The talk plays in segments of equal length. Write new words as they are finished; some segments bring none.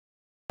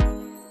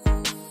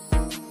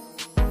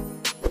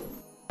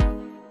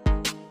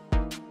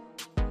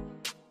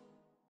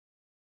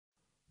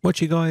What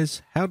you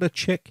guys, how to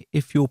check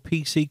if your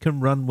PC can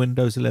run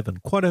Windows 11.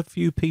 Quite a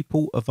few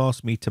people have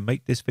asked me to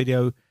make this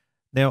video.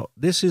 Now,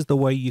 this is the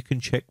way you can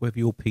check whether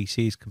your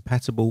PC is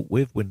compatible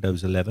with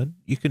Windows 11.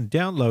 You can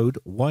download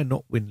Why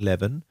Not Win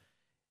 11.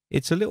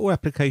 It's a little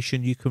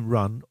application you can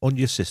run on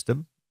your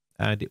system,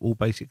 and it will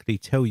basically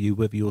tell you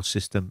whether your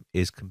system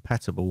is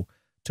compatible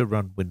to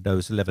run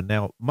Windows 11.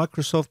 Now,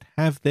 Microsoft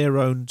have their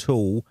own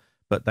tool,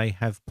 but they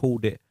have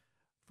pulled it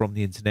from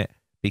the internet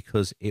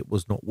because it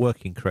was not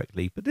working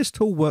correctly. But this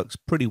tool works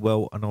pretty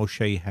well, and I'll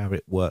show you how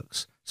it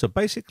works. So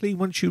basically,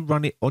 once you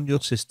run it on your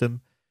system,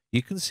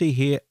 you can see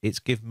here it's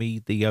given me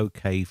the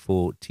OK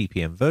for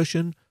TPM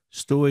version,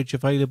 storage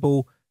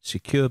available,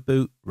 secure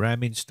boot,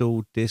 RAM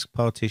installed, disk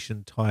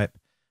partition type,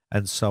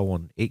 and so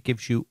on. It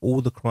gives you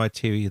all the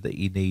criteria that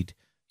you need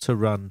to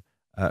run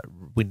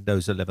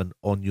Windows 11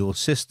 on your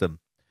system.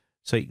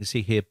 So you can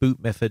see here,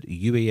 boot method,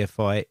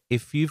 UEFI.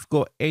 If you've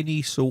got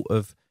any sort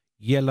of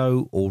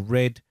yellow or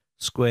red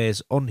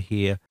squares on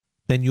here,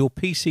 then your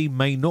PC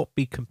may not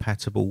be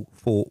compatible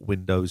for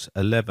Windows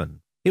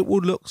 11. It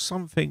will look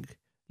something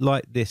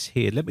like this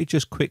here. Let me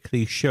just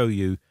quickly show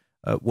you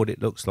what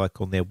it looks like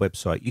on their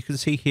website. You can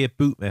see here,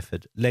 boot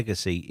method,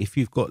 legacy. If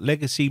you've got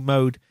legacy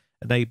mode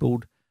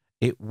enabled,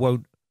 it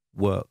won't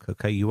work.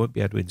 Okay, you won't be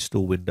able to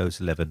install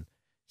Windows 11.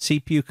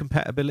 CPU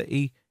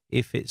compatibility,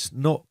 if it's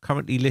not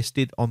currently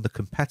listed on the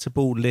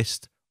compatible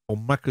list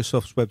on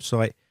Microsoft's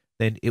website,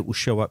 then it will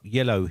show up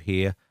yellow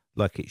here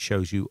like it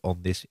shows you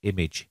on this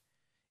image.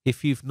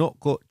 If you've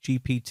not got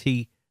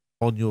GPT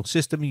on your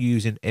system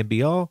using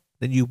MBR,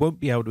 then you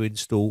won't be able to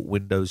install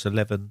Windows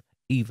 11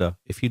 either.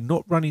 If you're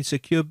not running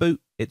Secure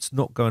Boot, it's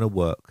not going to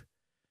work.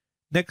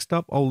 Next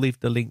up, I'll leave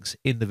the links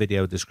in the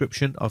video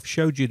description. I've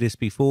showed you this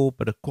before,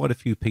 but quite a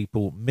few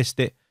people missed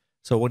it,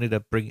 so I wanted to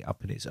bring it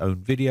up in its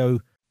own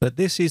video. But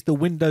this is the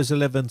Windows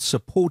 11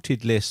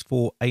 supported list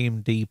for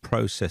AMD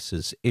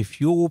processors. If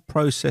your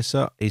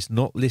processor is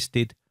not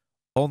listed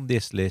on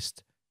this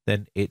list,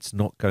 then it's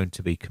not going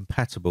to be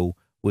compatible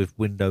with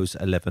Windows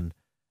 11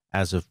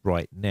 as of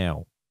right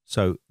now.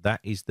 So that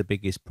is the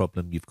biggest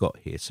problem you've got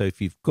here. So if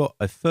you've got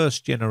a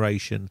first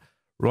generation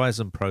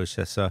Ryzen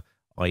processor,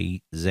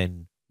 i.e.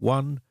 Zen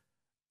 1,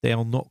 they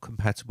are not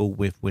compatible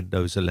with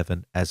Windows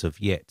 11 as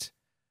of yet.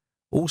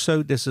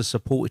 Also, there's a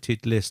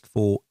supported list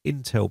for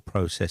Intel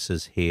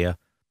processors here.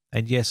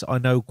 And yes, I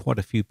know quite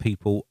a few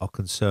people are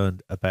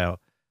concerned about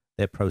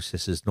their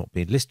processors not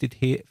being listed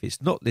here. If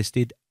it's not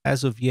listed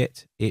as of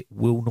yet, it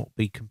will not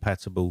be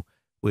compatible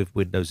with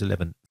Windows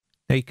 11.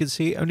 Now you can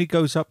see it only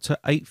goes up to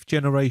 8th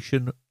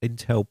generation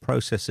Intel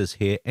processors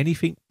here.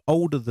 Anything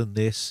older than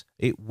this,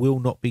 it will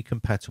not be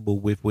compatible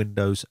with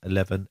Windows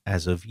 11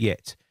 as of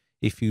yet.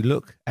 If you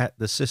look at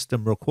the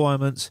system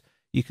requirements,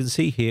 you can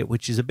see here,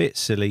 which is a bit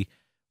silly,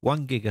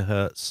 1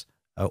 gigahertz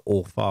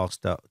or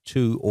faster,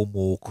 2 or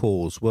more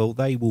cores. Well,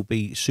 they will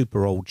be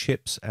super old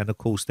chips, and of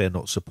course they're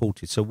not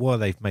supported. So why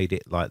they've made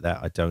it like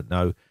that, I don't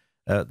know.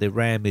 The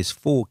RAM is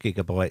 4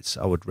 gigabytes.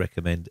 I would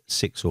recommend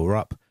 6 or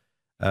up.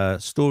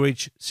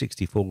 Storage,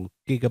 64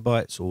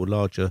 gigabytes or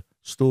larger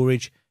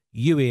storage.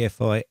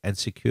 UEFI and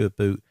Secure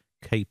Boot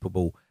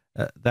capable.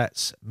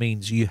 That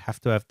means you have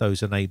to have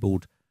those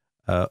enabled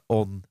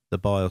on the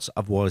BIOS,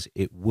 otherwise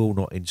it will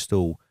not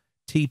install.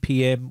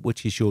 TPM,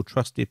 which is your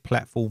Trusted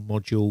Platform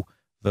Module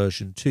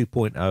version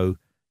 2.0,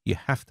 you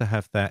have to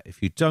have that.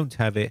 If you don't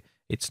have it,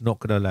 it's not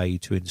going to allow you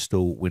to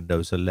install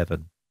Windows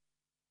 11.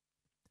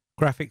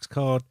 Graphics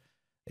card,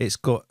 it's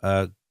got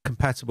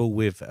compatible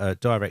with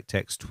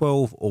DirectX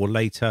 12 or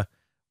later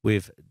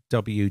with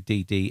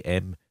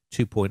WDDM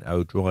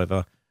 2.0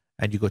 driver,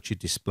 and you've got your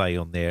display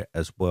on there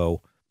as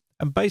well.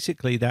 And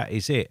basically that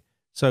is it.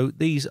 So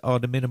these are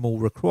the minimal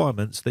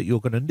requirements that you're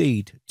going to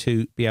need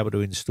to be able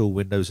to install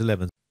Windows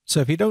 11. So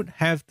if you don't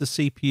have the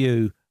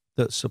CPU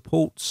that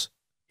supports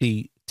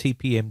the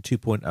TPM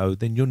 2.0,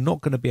 then you're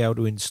not going to be able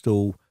to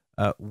install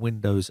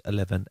Windows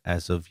 11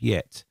 as of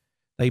yet.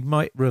 They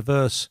might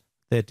reverse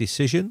their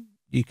decision.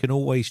 You can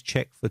always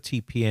check for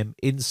TPM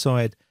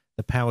inside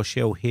the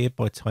PowerShell here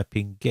by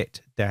typing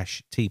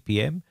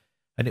get-tpm,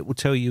 and it will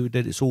tell you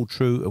that it's all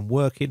true and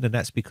working, and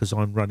that's because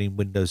I'm running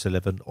Windows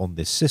 11 on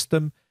this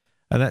system,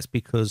 and that's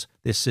because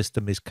this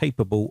system is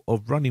capable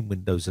of running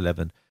Windows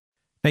 11.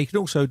 Now, you can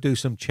also do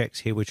some checks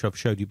here, which I've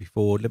showed you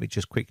before. Let me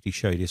just quickly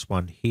show you this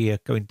one here.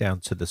 Going down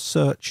to the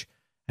search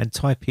and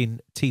type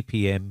in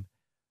TPM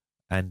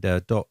and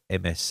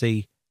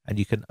 .msc, and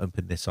you can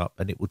open this up,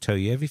 and it will tell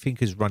you everything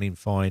is running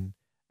fine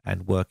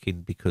and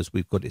working because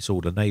we've got it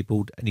all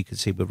enabled, and you can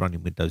see we're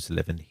running Windows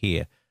 11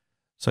 here.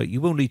 So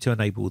you will need to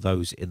enable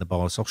those in the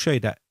BIOS. I'll show you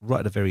that right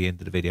at the very end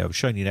of the video. I've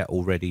shown you that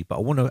already, but I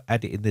want to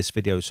add it in this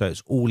video so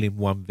it's all in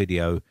one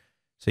video,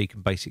 so you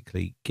can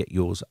basically get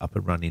yours up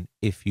and running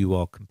if you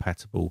are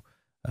compatible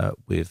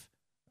with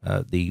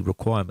the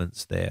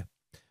requirements there.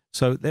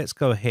 So let's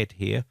go ahead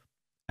here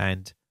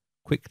and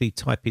quickly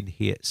type in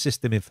here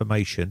system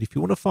information. If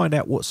you want to find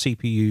out what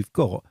CPU you've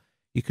got,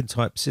 you can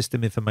type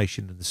system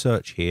information in the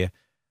search here.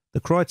 The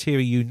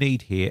criteria you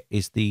need here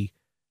is the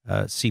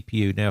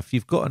CPU. Now, if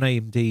you've got an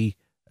AMD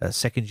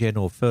second gen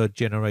or third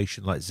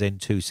generation like Zen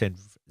 2,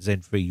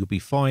 Zen 3, you'll be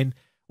fine.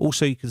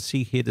 Also, you can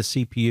see here the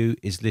CPU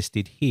is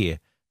listed here.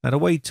 Now, the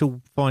way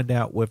to find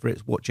out whether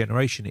it's what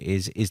generation it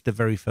is the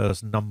very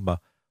first number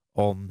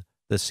on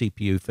the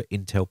CPU for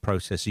Intel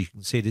processors. You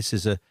can see this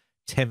is a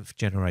 10th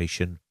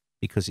generation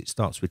because it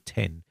starts with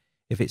 10.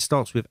 If it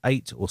starts with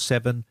 8 or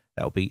 7,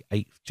 that'll be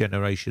 8th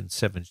generation,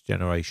 7th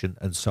generation,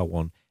 and so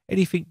on.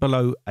 Anything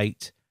below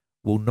 8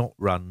 will not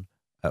run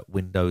at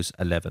Windows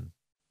 11.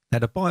 Now,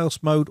 the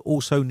BIOS mode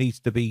also needs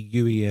to be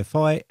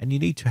UEFI, and you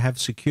need to have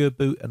Secure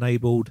Boot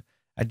enabled,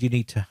 and you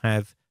need to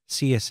have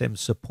CSM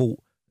support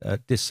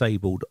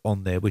disabled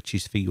on there, which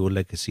is for your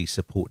legacy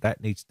support.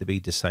 That needs to be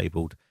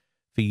disabled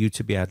for you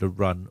to be able to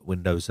run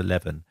Windows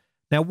 11.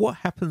 Now, what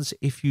happens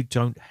if you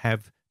don't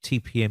have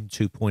TPM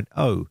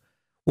 2.0?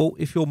 Well,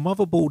 if your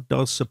motherboard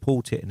does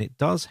support it, and it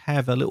does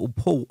have a little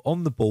port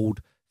on the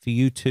board for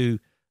you to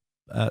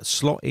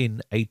slot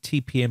in a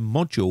TPM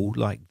module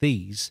like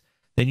these,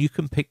 then you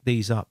can pick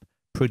these up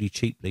pretty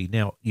cheaply.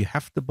 Now, you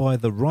have to buy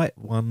the right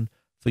one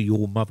for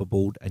your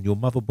motherboard, and your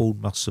motherboard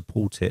must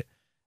support it.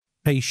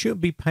 Now, you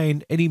shouldn't be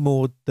paying any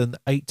more than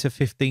 £8 to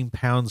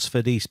 £15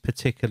 for these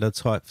particular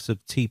types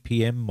of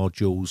TPM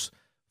modules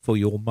for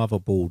your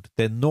motherboard.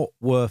 They're not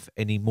worth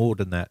any more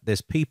than that.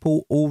 There's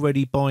people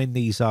already buying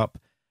these up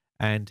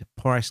and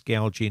price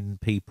gouging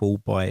people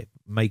by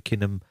making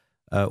them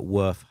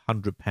worth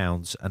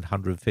 £100 and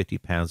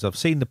 £150. I've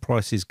seen the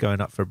prices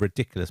going up for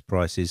ridiculous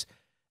prices.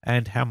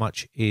 And how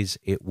much is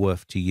it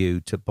worth to you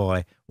to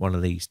buy one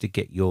of these to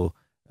get your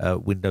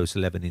Windows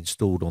 11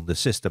 installed on the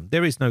system?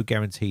 There is no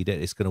guarantee that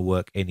it's going to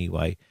work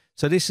anyway.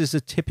 So this is a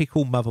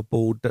typical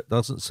motherboard that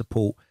doesn't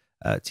support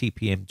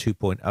TPM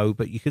 2.0,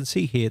 but you can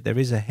see here there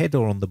is a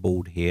header on the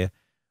board here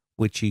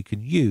which you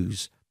can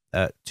use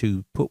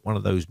to put one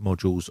of those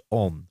modules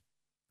on.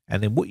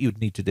 And then what you'd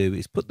need to do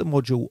is put the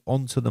module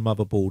onto the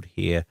motherboard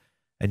here,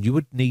 and you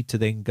would need to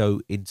then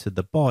go into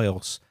the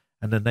BIOS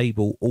and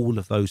enable all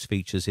of those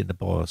features in the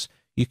BIOS.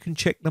 You can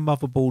check the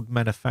motherboard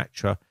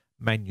manufacturer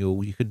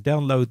manual. You can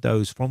download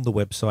those from the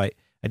website,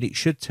 and it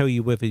should tell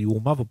you whether your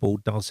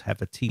motherboard does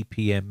have a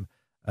TPM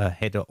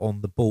header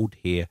on the board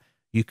here.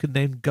 You can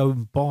then go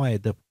and buy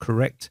the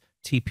correct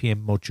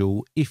TPM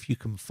module if you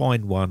can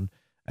find one,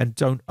 and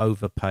don't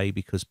overpay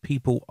because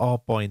people are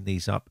buying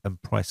these up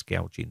and price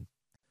gouging.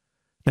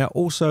 Now,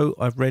 also,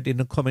 I've read in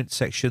the comment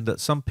section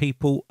that some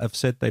people have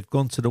said they've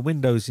gone to the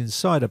Windows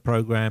Insider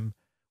program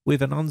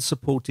with an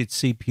unsupported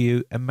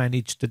CPU and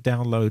managed to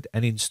download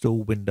and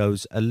install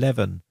Windows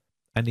 11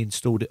 and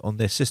installed it on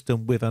their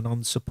system with an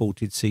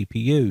unsupported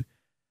CPU.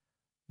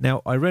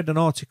 Now, I read an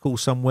article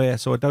somewhere,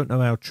 so I don't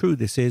know how true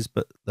this is,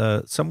 but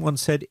someone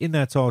said in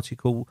that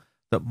article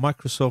that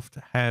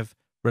Microsoft have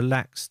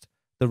relaxed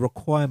the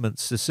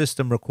requirements, the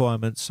system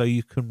requirements, so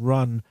you can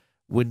run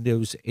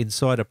Windows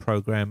Insider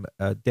program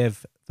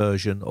dev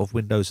version of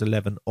Windows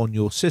 11 on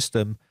your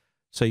system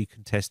so you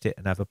can test it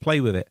and have a play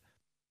with it.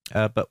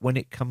 But when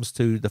it comes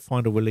to the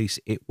final release,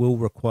 it will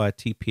require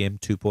TPM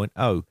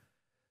 2.0.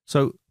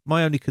 So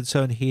my only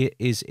concern here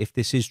is if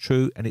this is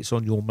true and it's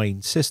on your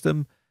main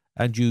system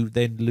and you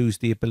then lose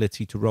the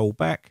ability to roll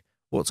back,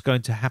 what's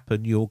going to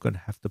happen? You're going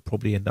to have to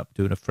probably end up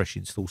doing a fresh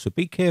install. So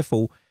be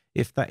careful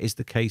if that is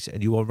the case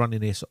and you are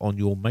running this on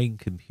your main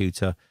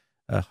computer,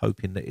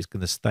 hoping that it's going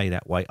to stay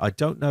that way. I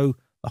don't know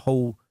the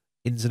whole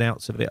ins and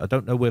outs of it. I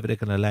don't know whether they're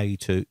going to allow you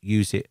to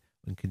use it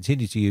and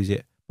continue to use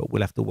it, but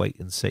we'll have to wait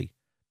and see.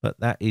 But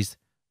that is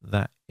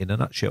that in a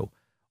nutshell.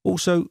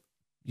 Also,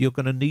 you're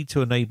going to need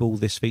to enable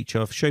this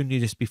feature. I've shown you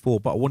this before,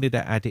 but I wanted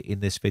to add it in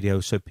this video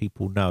so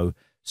people know.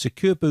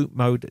 Secure boot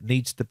mode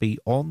needs to be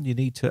on. You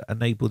need to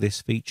enable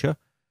this feature.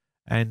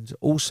 And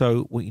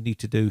also what you need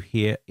to do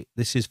here,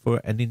 this is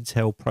for an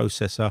Intel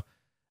processor,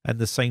 and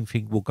the same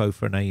thing will go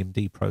for an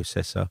AMD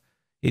processor.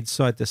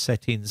 Inside the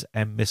settings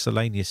and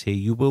miscellaneous here,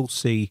 you will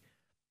see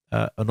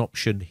an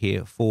option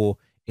here for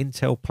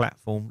Intel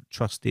Platform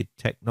Trusted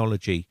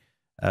Technology,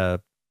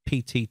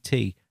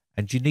 PTT,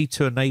 and you need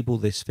to enable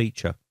this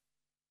feature.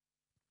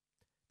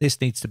 This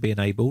needs to be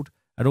enabled.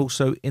 And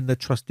also in the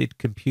trusted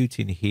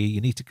computing here, you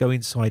need to go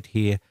inside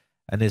here,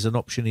 and there's an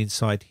option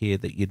inside here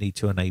that you need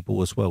to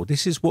enable as well.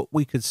 This is what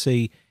we could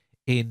see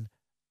in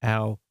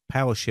our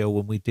PowerShell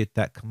when we did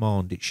that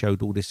command. It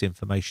showed all this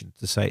information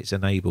to say it's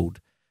enabled.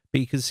 But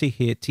you can see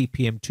here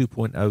TPM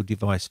 2.0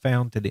 device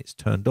found, and it's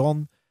turned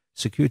on.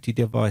 Security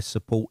device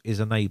support is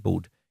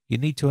enabled. You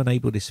need to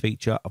enable this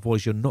feature,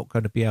 otherwise you're not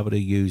going to be able to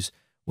use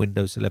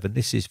Windows 11.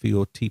 This is for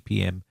your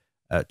TPM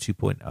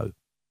 2.0.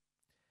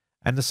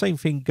 And the same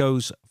thing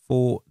goes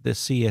for the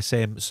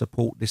CSM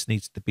support. This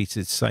needs to be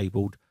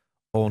disabled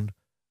on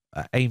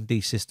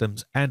AMD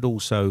systems and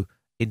also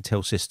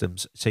Intel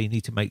systems. So you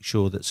need to make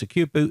sure that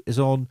Secure Boot is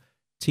on,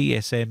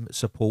 TSM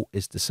support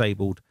is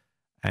disabled,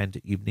 and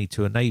you need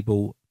to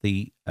enable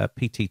the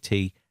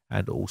PTT,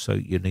 and also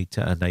you need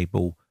to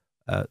enable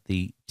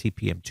the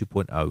TPM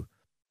 2.0.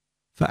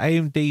 For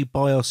AMD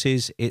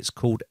BIOSes, it's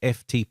called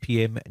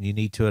FTPM, and you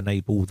need to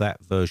enable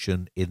that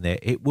version in there.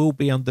 It will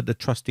be under the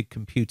trusted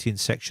computing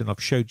section.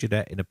 I've showed you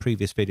that in a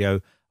previous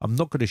video. I'm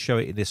not going to show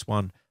it in this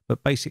one,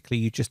 but basically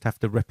you just have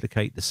to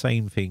replicate the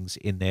same things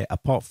in there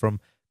apart from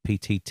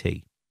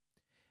PTT.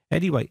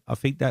 Anyway, I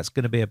think that's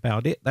going to be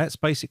about it. That's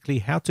basically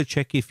how to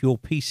check if your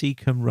PC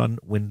can run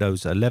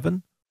Windows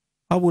 11.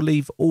 I will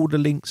leave all the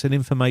links and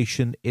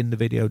information in the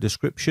video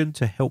description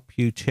to help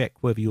you check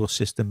whether your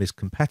system is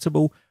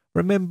compatible.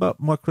 Remember,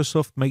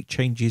 Microsoft make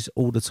changes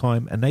all the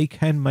time, and they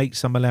can make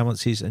some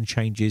allowances and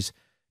changes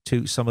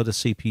to some of the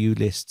CPU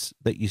lists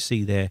that you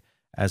see there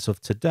as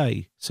of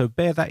today. So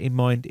bear that in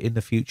mind in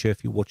the future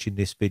if you're watching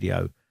this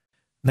video.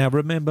 Now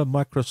remember,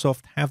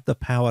 Microsoft have the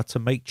power to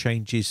make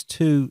changes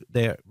to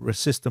their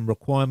system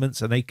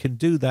requirements, and they can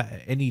do that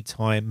at any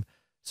time.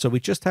 So we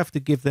just have to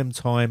give them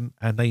time,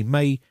 and they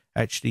may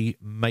actually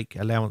make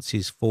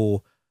allowances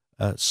for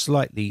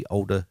slightly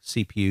older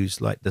CPUs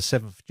like the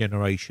 7th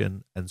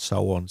generation and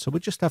so on. So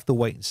we just have to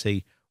wait and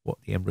see what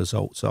the end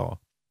results are.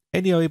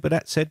 Anyway, but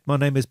that said, my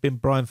name has been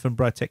Brian from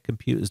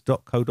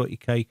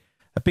briteccomputers.co.uk.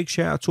 A big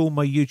shout out to all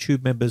my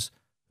YouTube members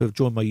who have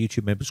joined my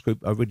YouTube members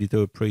group. I really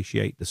do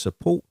appreciate the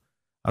support.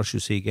 I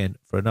shall see you again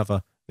for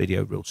another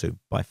video real soon.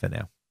 Bye for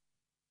now.